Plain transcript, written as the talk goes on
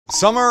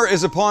Summer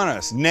is upon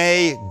us,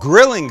 nay,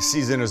 grilling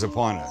season is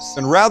upon us.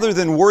 And rather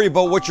than worry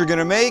about what you're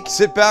gonna make,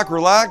 sit back,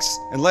 relax,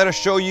 and let us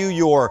show you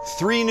your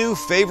 3 new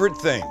favorite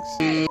things.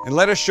 And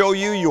let us show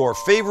you your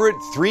favorite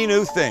 3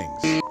 new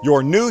things.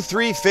 Your new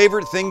 3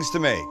 favorite things to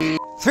make.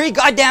 3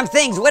 goddamn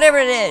things, whatever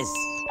it is.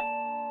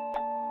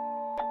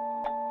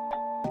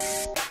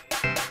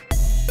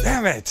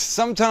 Damn it,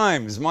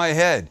 sometimes my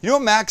head. You know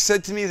what Max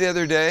said to me the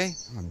other day?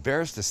 I'm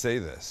embarrassed to say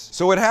this.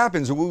 So what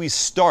happens when we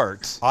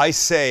start, I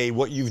say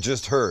what you've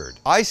just heard.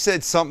 I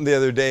said something the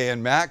other day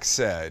and Max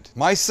said,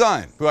 my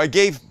son, who I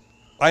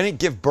didn't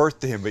give birth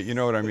to him, but you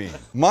know what I mean.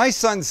 My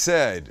son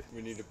said,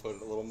 we need to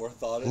put a little more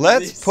thought into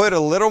let's put a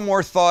little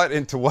more thought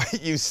into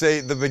what you say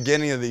at the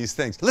beginning of these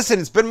things. Listen,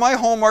 it's been my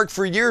hallmark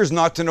for years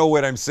not to know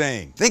what I'm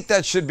saying. Think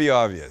that should be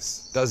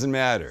obvious. Doesn't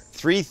matter.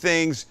 3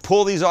 things,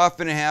 pull these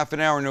off in a half an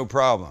hour, no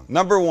problem.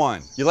 Number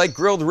 1, you like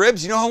grilled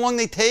ribs? You know how long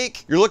they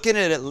take? You're looking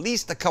at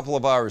least a couple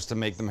of hours to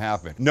make them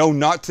happen. No,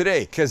 not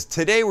today, because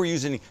today we're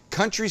using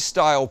country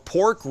style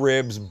pork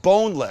ribs,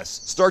 boneless.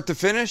 Start to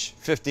finish,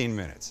 15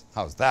 minutes.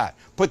 How's that?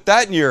 Put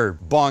that in your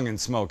bong and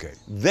smoke it.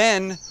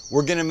 Then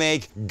we're gonna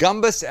make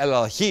gambas al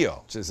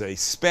ajillo, which is a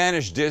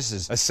Spanish dish,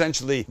 is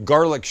essentially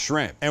garlic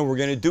shrimp. And we're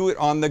gonna do it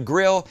on the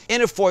grill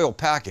in a foil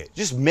packet.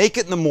 Just make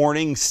it in the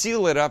morning,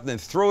 seal it up, then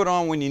throw it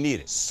on when you need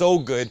it. So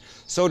good,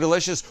 so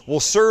delicious. We'll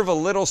serve a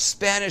little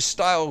Spanish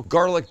style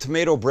garlic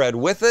tomato bread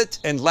with it.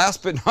 And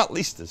last but not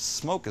least, the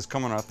smoke is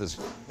coming off this.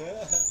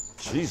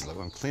 Jeez, look,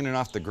 I'm cleaning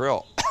off the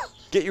grill.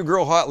 Get your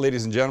grill hot,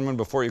 ladies and gentlemen,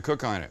 before you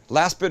cook on it.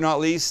 Last but not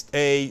least,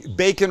 a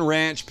bacon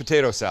ranch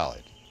potato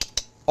salad.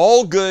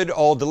 All good,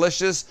 all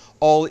delicious,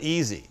 all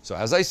easy. So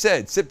as I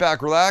said, sit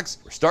back, relax.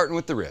 We're starting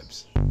with the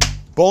ribs.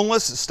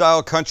 Boneless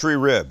style country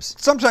ribs.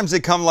 Sometimes they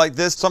come like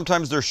this,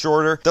 sometimes they're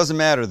shorter. Doesn't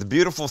matter. The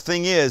beautiful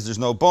thing is there's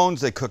no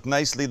bones, they cook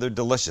nicely, they're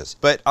delicious.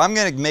 But I'm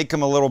gonna make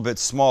them a little bit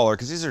smaller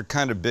because these are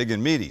kind of big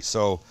and meaty.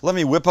 So let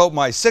me whip out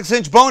my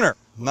 6-inch boner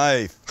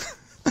knife.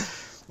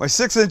 My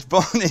 6-inch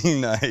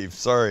boning knife,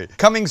 sorry.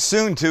 Coming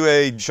soon to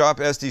a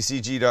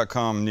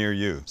shopsdcg.com near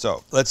you.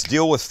 So let's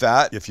deal with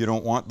fat. If you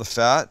don't want the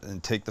fat,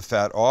 and take the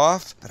fat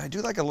off. But I do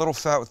like a little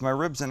fat with my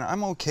ribs and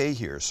I'm okay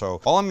here. So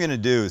all I'm gonna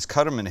do is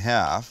cut them in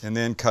half and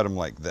then cut them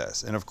like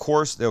this. And of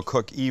course, they'll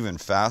cook even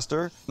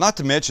faster. Not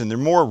to mention, they're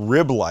more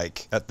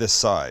rib-like at this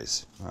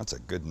size. That's a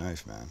good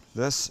knife, man.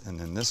 This, and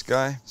then this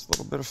guy, it's a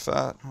little bit of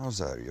fat. How's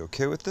that? Are you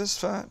okay with this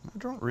fat? I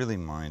don't really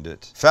mind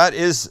it. Fat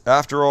is,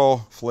 after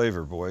all,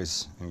 flavor,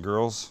 boys and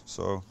girls,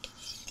 so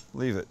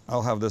leave it.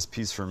 I'll have this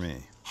piece for me.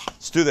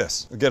 Let's do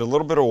this. We'll get a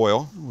little bit of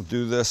oil. We'll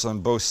do this on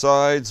both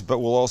sides, but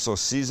we'll also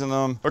season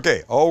them.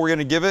 Okay, all we're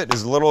gonna give it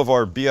is a little of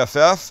our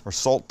BFF, our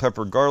salt,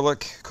 pepper,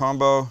 garlic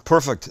combo.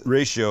 Perfect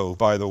ratio,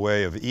 by the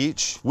way, of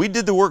each. We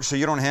did the work so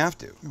you don't have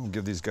to. We'll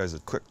give these guys a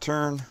quick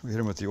turn. We hit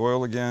them with the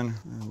oil again,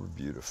 and we're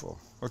beautiful.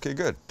 Okay,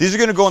 good. These are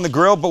gonna go on the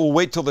grill, but we'll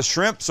wait till the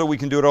shrimp so we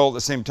can do it all at the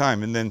same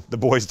time, and then the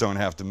boys don't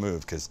have to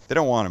move because they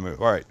don't wanna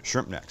move. All right,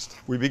 shrimp next.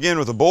 We begin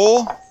with a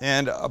bowl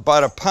and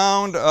about a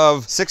pound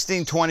of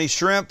 1620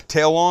 shrimp,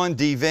 tail on,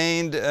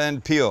 deveined,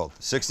 and peeled.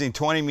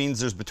 1620 means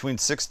there's between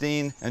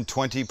 16 and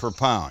 20 per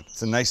pound.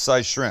 It's a nice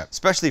size shrimp,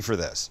 especially for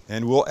this.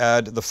 And we'll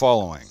add the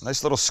following.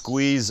 Nice little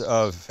squeeze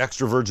of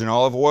extra virgin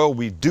olive oil.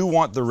 We do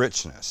want the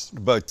richness.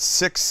 About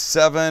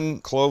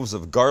 6-7 cloves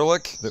of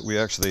garlic, that we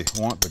actually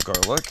want the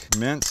garlic,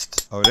 minced.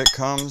 Out it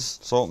comes.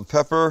 Salt and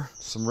pepper,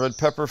 some red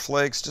pepper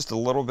flakes, just a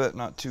little bit,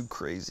 not too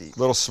crazy.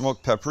 Little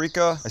smoked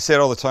paprika. I say it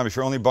all the time, if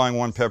you're only buying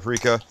one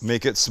paprika,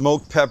 make it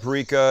smoked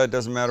paprika. It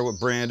doesn't matter what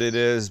brand it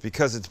is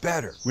because it's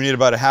better. We need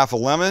about a half a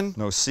lemon,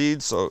 no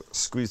seeds, so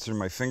squeeze through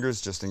my fingers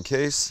just in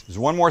case. There's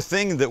one more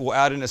thing that we'll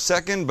add in a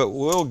second, but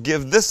we'll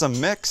give this a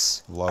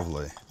mix.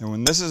 Lovely. And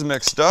when this is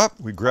mixed up,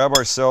 we grab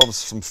ourselves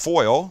some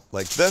foil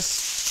like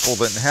this,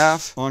 fold it in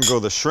half, on go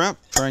the shrimp.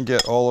 Try and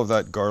get all of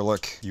that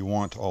garlic. You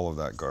want all of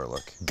that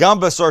garlic.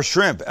 Gambas are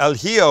shrimp. Al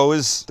ajillo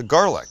is the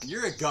garlic.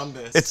 You're a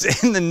gambas.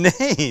 It's in the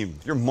name.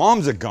 Your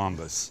mom's a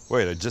gambas.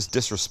 Wait, I just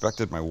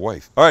disrespected my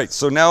wife. All right,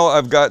 so now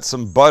I've got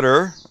some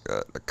butter.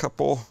 Got a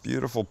couple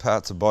beautiful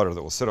pats of butter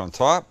that will sit on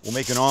top. We'll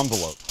make an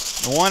envelope.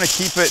 I want to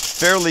keep it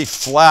fairly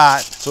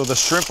flat so the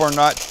shrimp are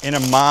not in a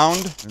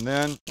mound. And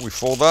then we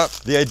fold up.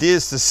 The idea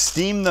is to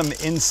steam them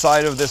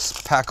inside of this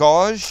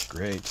package.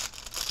 Great.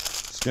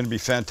 Going to be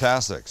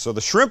fantastic. So the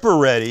shrimp are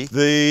ready,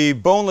 the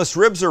boneless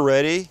ribs are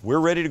ready,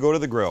 we're ready to go to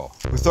the grill.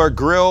 With our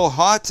grill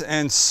hot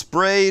and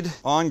sprayed,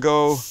 on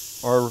go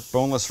our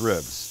boneless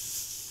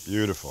ribs.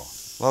 Beautiful,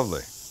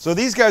 lovely. So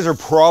these guys are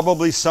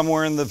probably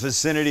somewhere in the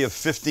vicinity of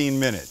 15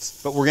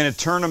 minutes, but we're gonna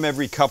turn them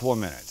every couple of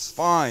minutes.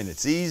 Fine,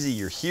 it's easy,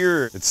 you're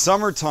here, it's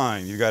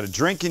summertime, you got a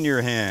drink in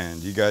your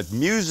hand, you got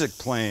music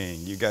playing,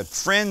 you got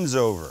friends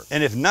over.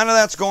 And if none of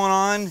that's going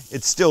on,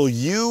 it's still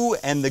you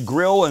and the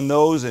grill and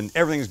those, and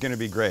everything's gonna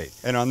be great.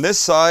 And on this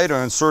side,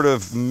 on sort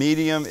of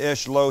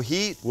medium-ish low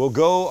heat, will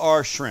go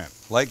our shrimp.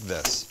 Like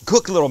this.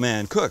 Cook, little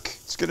man, cook.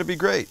 It's gonna be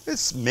great.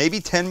 It's maybe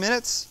 10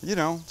 minutes, you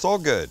know, it's all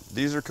good.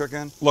 These are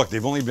cooking. Look,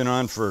 they've only been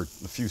on for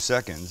a few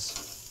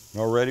seconds.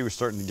 And already we're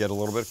starting to get a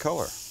little bit of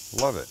color.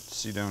 Love it.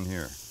 See down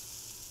here.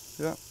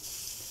 Yeah.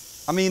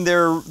 I mean,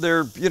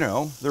 they're you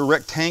know, they're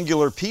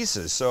rectangular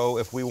pieces. So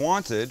if we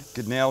wanted,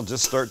 could now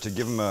just start to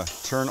give them a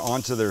turn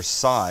onto their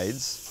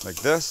sides like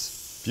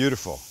this.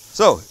 Beautiful.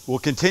 So we'll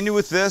continue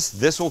with this.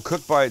 This will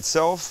cook by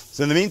itself.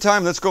 So in the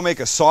meantime, let's go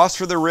make a sauce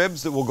for the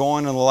ribs that will go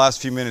on in the last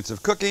few minutes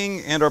of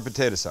cooking and our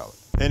potato salad.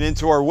 And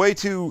into our way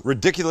too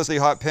ridiculously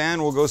hot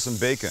pan, we'll go some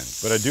bacon.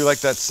 But I do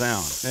like that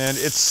sound. And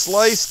it's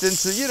sliced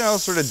into, you know,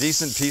 sort of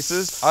decent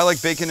pieces. I like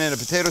bacon in a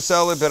potato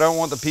salad, but I don't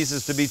want the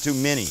pieces to be too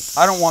mini.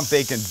 I don't want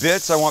bacon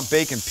bits, I want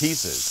bacon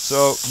pieces.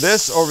 So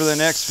this, over the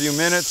next few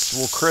minutes,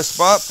 will crisp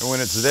up. And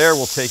when it's there,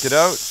 we'll take it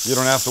out. You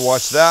don't have to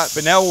watch that.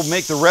 But now we'll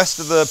make the rest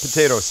of the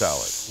potato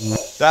salad.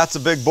 That's a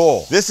big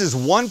bowl. This is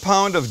 1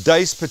 pound of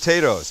diced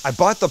potatoes. I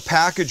bought the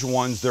packaged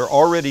ones, they're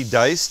already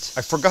diced.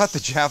 I forgot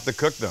that you have to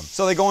cook them.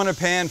 So they go in a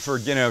pan for,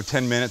 you know,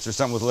 10 minutes or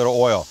something with a little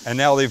oil. And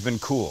now they've been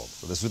cooled.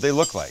 So this is what they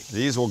look like.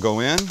 These will go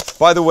in.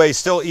 By the way,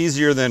 still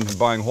easier than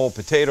buying whole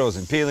potatoes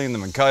and peeling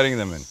them and cutting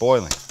them and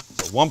boiling.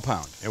 So 1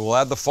 pound. And we'll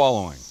add the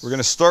following. We're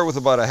gonna start with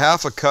about a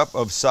half a cup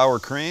of sour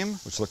cream,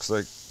 which looks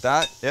like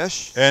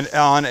that-ish. And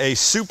on a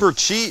super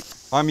cheat,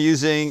 I'm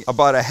using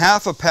about a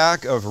half a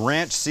pack of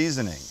ranch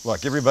seasoning.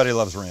 Look, everybody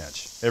loves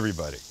ranch.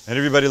 Everybody. And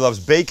everybody loves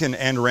bacon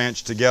and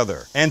ranch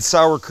together. And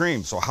sour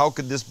cream, so how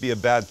could this be a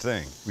bad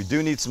thing? We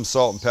do need some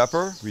salt and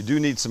pepper. We do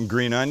need some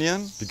green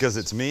onion, because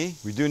it's me.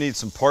 We do need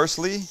some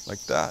parsley, like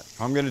that.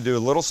 I'm gonna do a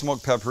little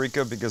smoked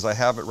paprika because I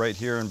have it right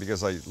here and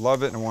because I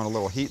love it and I want a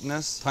little heat in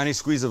this. Tiny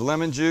squeeze of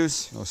lemon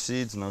juice. No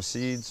seeds, no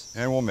seeds.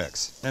 And we'll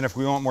mix. And if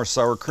we want more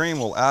sour cream,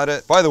 we'll add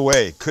it. By the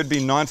way, could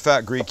be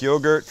non-fat Greek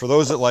yogurt. For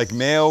those that like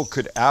mayo,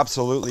 could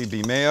absolutely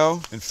be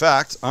mayo. In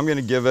fact, I'm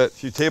gonna give it a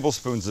few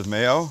tablespoons of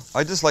mayo.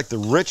 I just like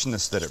the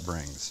richness that it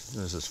brings.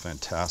 This is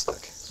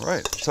fantastic. All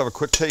right, let's have a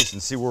quick taste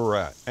and see where we're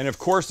at. And of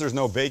course, there's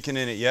no bacon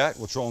in it yet,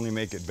 which will only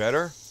make it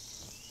better.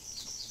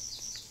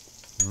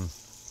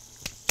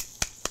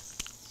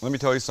 Let me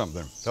tell you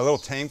something. That little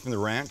tang from the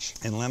ranch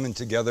and lemon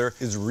together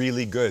is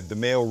really good. The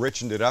mayo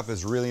richened it up,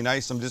 is really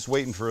nice. I'm just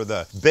waiting for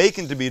the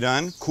bacon to be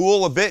done,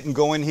 cool a bit and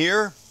go in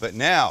here. But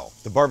now,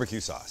 the barbecue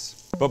sauce.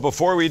 But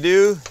before we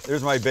do,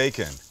 there's my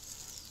bacon.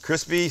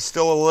 Crispy,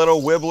 still a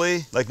little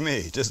wibbly, like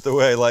me, just the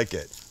way I like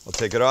it. I'll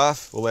take it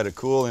off, we'll let it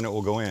cool, and it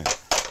will go in.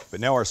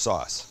 But now our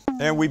sauce.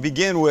 And we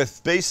begin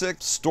with basic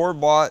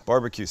store-bought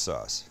barbecue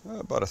sauce,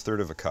 about 1/3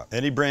 of a cup.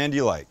 Any brand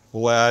you like.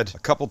 We'll add a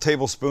couple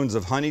tablespoons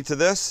of honey to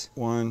this.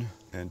 1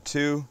 and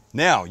 2.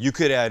 Now, you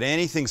could add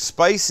anything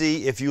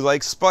spicy if you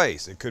like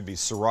spice. It could be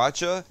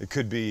sriracha, it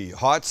could be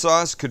hot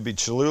sauce, could be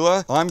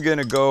Cholula. I'm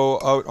gonna go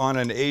out on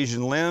an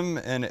Asian limb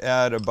and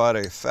add about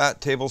a fat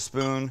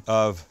tablespoon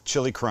of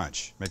chili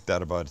crunch. Make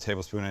that about 1.5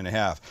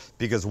 tablespoons,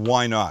 because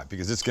why not?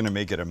 Because it's gonna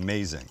make it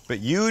amazing.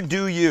 But you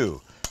do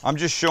you. I'm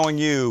just showing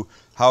you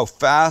how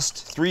fast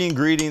 3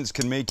 ingredients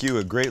can make you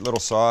a great little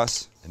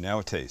sauce. And now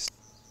a taste.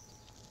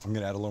 I'm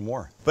gonna add a little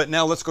more. But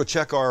now let's go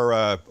check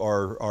our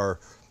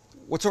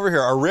what's over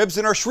here? Our ribs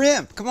and our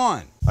shrimp. Come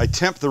on. I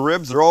temp the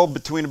ribs. They're all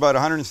between about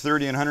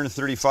 130 and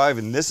 135,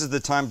 and this is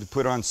the time to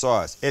put on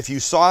sauce. If you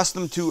sauce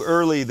them too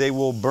early, they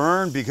will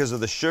burn because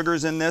of the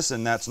sugars in this,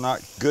 and that's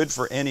not good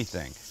for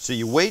anything. So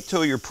you wait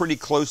till you're pretty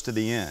close to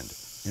the end,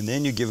 and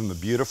then you give them a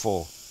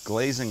beautiful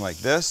glazing like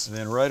this. And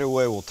then right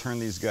away, we'll turn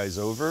these guys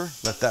over.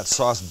 Let that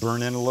sauce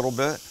burn in a little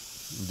bit.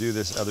 And do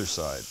this other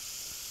side.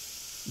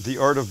 The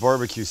art of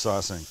barbecue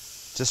saucing.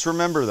 Just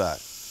remember that.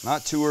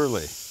 Not too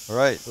early. All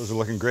right, those are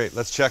looking great.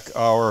 Let's check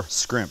our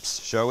scrimps,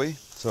 shall we?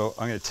 So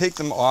I'm gonna take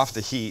them off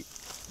the heat.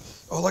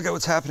 Oh, look at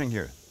what's happening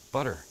here.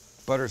 Butter.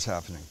 Butter's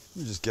happening.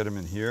 Let me just get them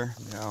in here.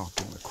 Now,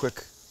 give them a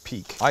quick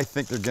peek. I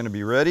think they're gonna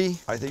be ready.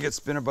 I think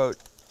it's been about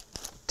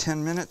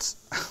 10 minutes.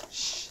 Oh,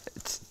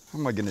 shit. How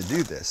am I gonna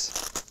do this?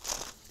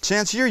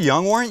 Chance, you're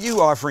young, weren't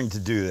you offering to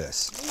do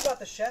this? You got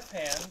the chef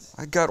hands.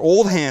 I got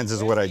old hands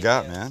is what I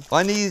got, man.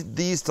 I need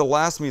these to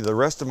last me the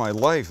rest of my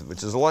life,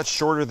 which is a lot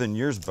shorter than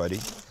yours, buddy.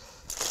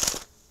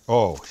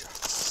 Oh,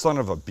 son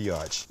of a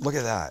biatch. Look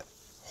at that.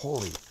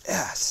 Holy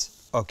S.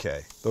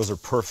 Okay, those are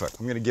perfect.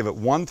 I'm gonna give it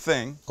one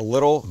thing, a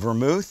little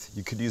vermouth.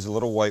 You could use a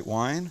little white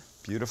wine.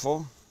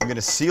 Beautiful. I'm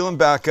gonna seal them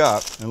back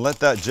up and let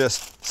that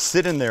just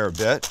sit in there a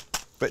bit.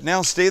 But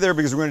now stay there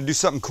because we're gonna do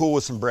something cool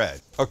with some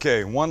bread.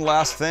 Okay, one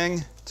last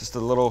thing, just a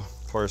little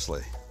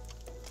parsley.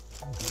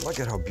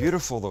 Look at how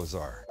beautiful those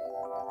are.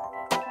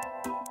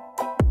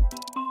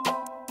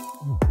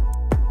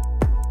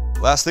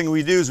 Last thing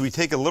we do is we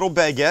take a little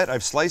baguette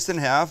I've sliced in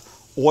half,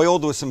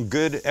 oiled with some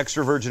good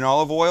extra virgin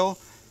olive oil,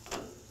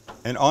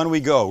 and on we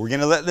go. We're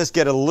gonna let this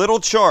get a little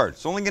charred.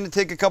 It's only gonna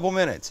take a couple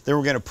minutes. Then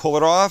we're gonna pull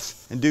it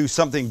off and do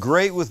something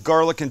great with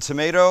garlic and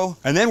tomato.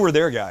 And then we're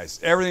there, guys.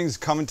 Everything's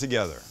coming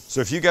together. So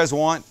if you guys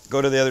want,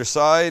 go to the other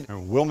side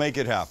and we'll make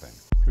it happen.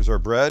 Here's our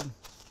bread.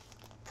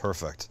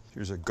 Perfect.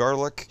 Here's a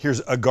garlic.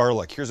 Here's a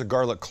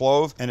garlic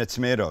clove and a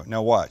tomato.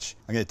 Now watch.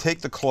 I'm gonna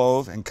take the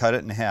clove and cut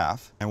it in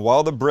half. And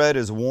while the bread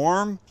is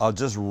warm, I'll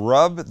just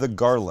rub the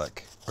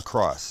garlic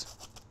across.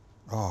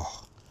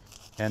 Oh,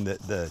 and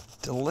the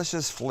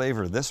delicious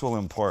flavor this will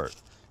impart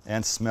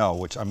and smell,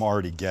 which I'm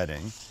already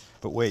getting.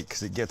 But wait,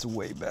 because it gets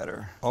way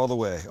better. All the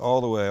way, all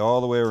the way,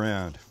 all the way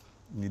around.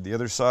 Need the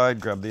other side,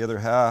 grab the other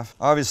half.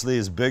 Obviously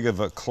as big of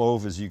a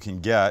clove as you can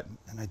get.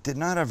 And I did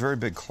not have very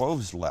big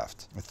cloves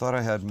left. I thought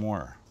I had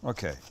more.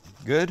 Okay,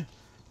 good.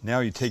 Now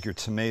you take your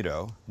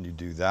tomato and you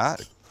do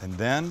that. And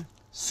then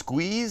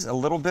squeeze a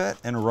little bit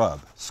and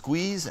rub.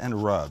 Squeeze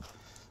and rub.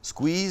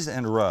 Squeeze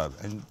and rub.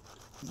 And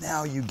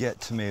now you get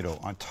tomato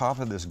on top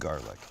of this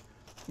garlic.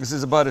 This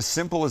is about as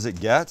simple as it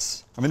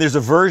gets. I mean, there's a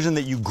version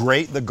that you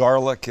grate the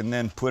garlic and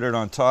then put it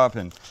on top.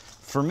 And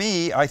for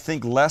me, I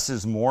think less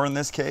is more in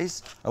this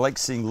case. I like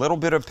seeing a little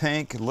bit of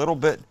pink, a little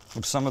bit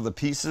of some of the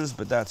pieces,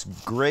 but that's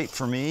great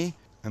for me.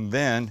 And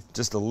then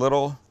just a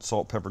little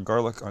salt, pepper,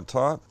 garlic on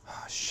top.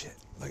 Oh, shit,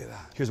 look at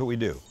that. Here's what we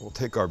do. We'll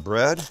take our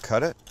bread,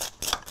 cut it,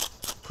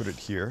 put it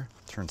here,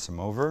 turn some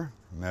over.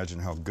 Imagine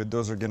how good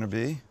those are gonna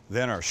be.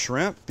 Then our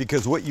shrimp,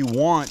 because what you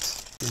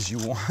want is you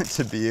want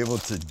to be able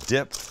to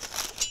dip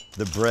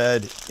the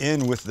bread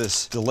in with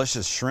this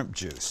delicious shrimp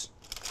juice.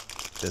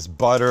 This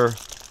butter,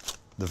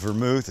 the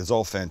vermouth is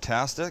all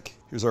fantastic.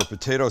 Here's our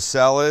potato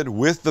salad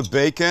with the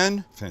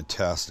bacon.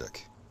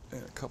 Fantastic.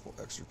 And a couple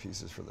extra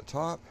pieces for the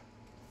top.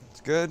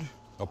 That's good.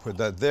 I'll put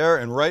that there,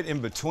 and right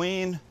in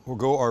between will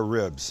go our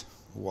ribs.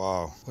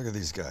 Wow, look at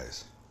these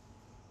guys.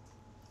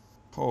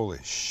 Holy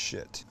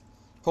shit.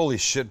 Holy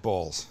shit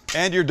balls.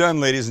 And you're done,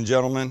 ladies and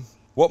gentlemen.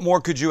 What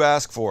more could you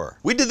ask for?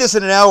 We did this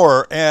in an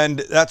hour, and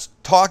that's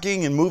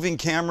talking and moving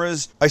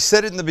cameras. I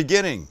said it in the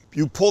beginning.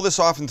 You pull this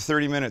off in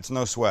 30 minutes,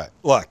 no sweat.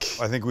 Look,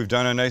 I think we've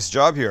done a nice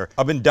job here.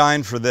 I've been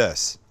dying for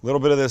this. A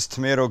little bit of this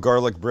tomato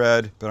garlic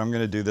bread, but I'm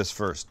gonna do this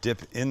first.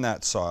 Dip in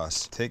that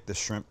sauce, take the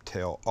shrimp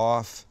tail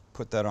off,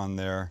 put that on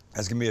there.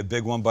 That's gonna be a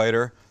big one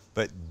biter,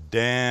 but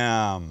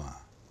damn.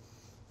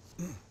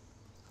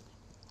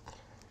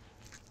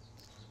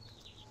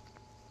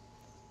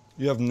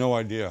 You have no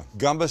idea.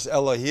 Gambas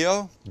al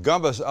ajillo,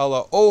 gambas a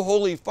la, oh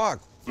holy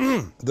fuck.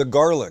 The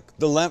garlic,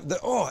 the lamb,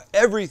 oh,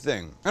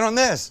 everything. And on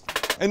this,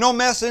 and no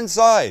mess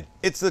inside.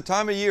 It's the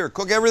time of year,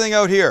 cook everything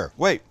out here.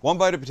 Wait, one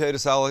bite of potato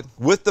salad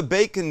with the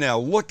bacon now.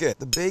 Look it,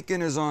 the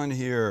bacon is on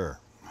here.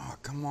 Oh,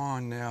 come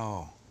on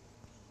now.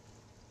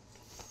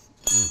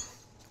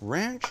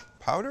 Ranch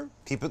powder?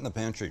 Keep it in the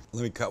pantry.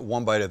 Let me cut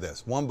one bite of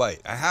this, one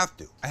bite. I have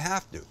to.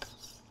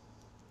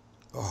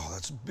 Oh,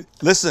 that's big.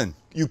 Listen,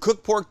 you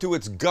cook pork to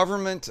its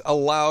government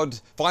allowed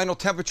final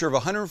temperature of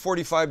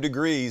 145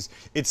 degrees.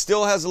 It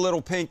still has a little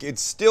pink.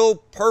 It's still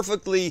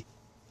perfectly,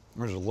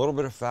 there's a little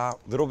bit of fat,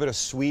 a little bit of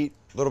sweet,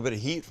 a little bit of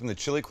heat from the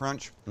chili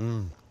crunch.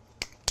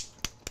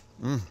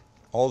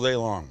 All day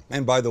long.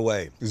 And by the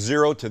way,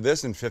 0 to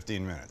this in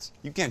 15 minutes.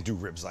 You can't do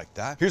ribs like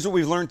that. Here's what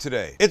we've learned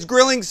today. It's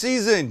grilling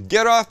season.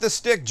 Get off the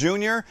stick,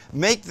 Junior.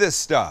 Make this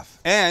stuff.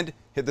 And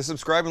hit the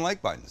subscribe and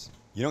like buttons.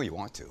 You know you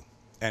want to.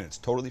 And it's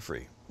totally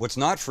free. What's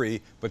not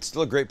free, but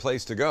still a great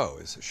place to go,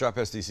 is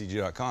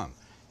shopsdcg.com.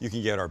 You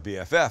can get our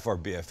BFF, our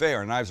BFA,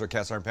 our knives, our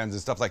cast iron pans,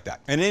 and stuff like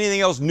that. And anything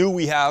else new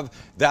we have,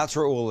 that's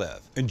where it will live.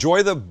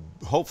 Enjoy the,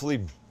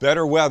 hopefully,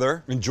 better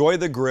weather. Enjoy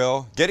the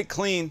grill. Get it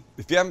clean.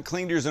 If you haven't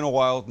cleaned yours in a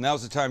while,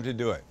 now's the time to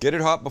do it. Get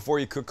it hot before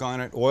you cook on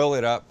it, oil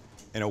it up,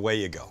 and away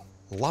you go.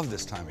 Love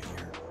this time of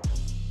year.